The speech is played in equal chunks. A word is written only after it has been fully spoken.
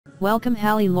Welcome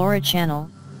Hallie Laura channel,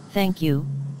 thank you,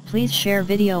 please share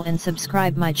video and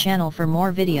subscribe my channel for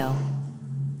more video.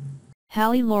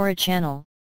 Hallie Laura channel,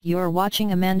 you're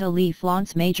watching Amanda Lee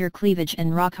flaunts major cleavage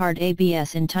and rock hard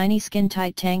abs in tiny skin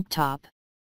tight tank top.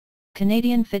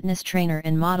 Canadian fitness trainer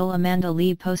and model Amanda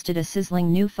Lee posted a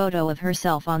sizzling new photo of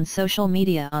herself on social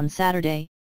media on Saturday,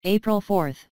 April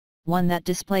 4, one that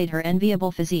displayed her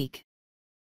enviable physique.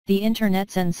 The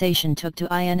internet sensation took to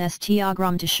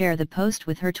Instagram to share the post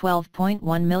with her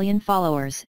 12.1 million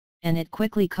followers, and it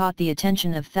quickly caught the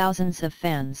attention of thousands of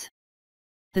fans.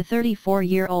 The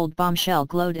 34-year-old bombshell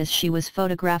glowed as she was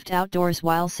photographed outdoors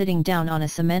while sitting down on a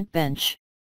cement bench.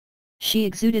 She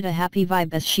exuded a happy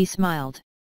vibe as she smiled.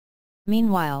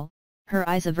 Meanwhile, her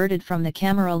eyes averted from the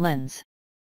camera lens.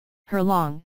 Her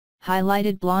long,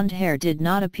 highlighted blonde hair did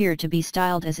not appear to be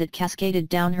styled as it cascaded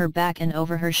down her back and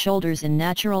over her shoulders in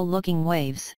natural-looking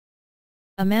waves.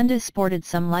 Amanda sported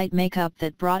some light makeup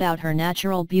that brought out her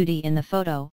natural beauty in the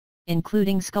photo,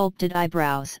 including sculpted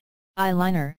eyebrows,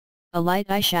 eyeliner, a light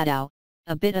eyeshadow,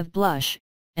 a bit of blush,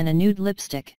 and a nude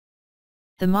lipstick.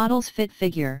 The model's fit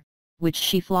figure, which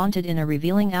she flaunted in a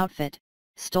revealing outfit,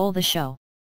 stole the show.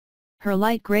 Her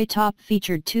light grey top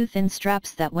featured two thin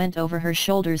straps that went over her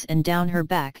shoulders and down her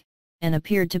back, and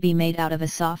appeared to be made out of a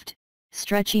soft,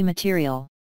 stretchy material.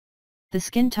 The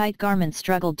skin-tight garment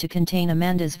struggled to contain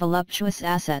Amanda's voluptuous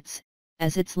assets,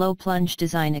 as its low plunge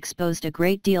design exposed a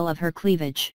great deal of her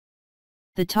cleavage.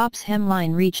 The top's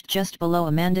hemline reached just below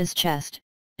Amanda's chest,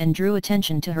 and drew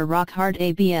attention to her rock-hard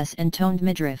abs and toned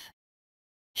midriff.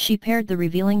 She paired the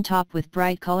revealing top with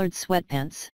bright-colored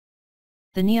sweatpants.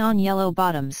 The neon yellow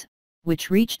bottoms, which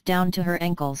reached down to her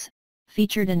ankles,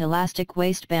 featured an elastic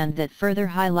waistband that further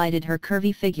highlighted her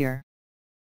curvy figure.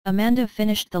 Amanda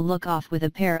finished the look off with a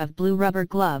pair of blue rubber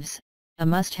gloves, a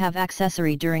must-have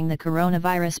accessory during the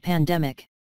coronavirus pandemic.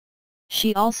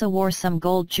 She also wore some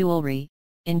gold jewelry,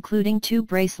 including 2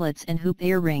 bracelets and hoop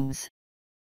earrings.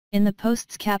 In the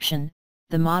post's caption,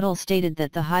 the model stated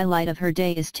that the highlight of her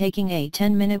day is taking a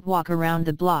 10-minute walk around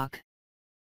the block.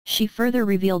 She further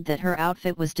revealed that her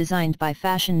outfit was designed by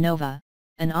Fashion Nova,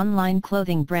 an online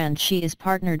clothing brand she is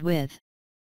partnered with.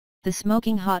 The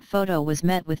smoking hot photo was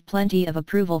met with plenty of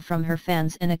approval from her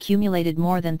fans and accumulated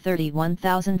more than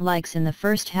 31,000 likes in the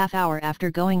first half hour after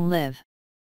going live.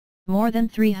 More than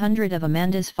 300 of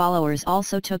Amanda's followers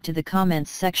also took to the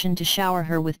comments section to shower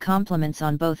her with compliments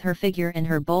on both her figure and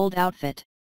her bold outfit.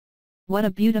 "What a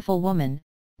beautiful woman,"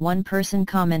 one person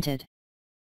commented.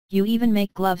 "You even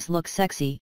make gloves look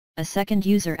sexy," a second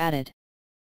user added.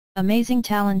 "Amazing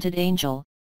talented angel,"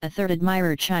 a third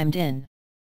admirer chimed in.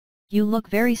 "You look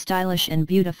very stylish and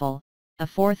beautiful," a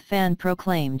fourth fan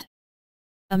proclaimed.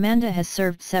 Amanda has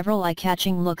served several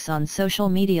eye-catching looks on social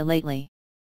media lately.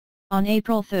 On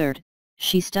April 3,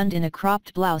 she stunned in a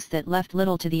cropped blouse that left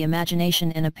little to the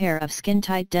imagination and a pair of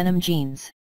skin-tight denim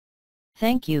jeans.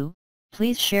 Thank you,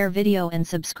 please share video and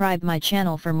subscribe my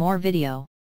channel for more video.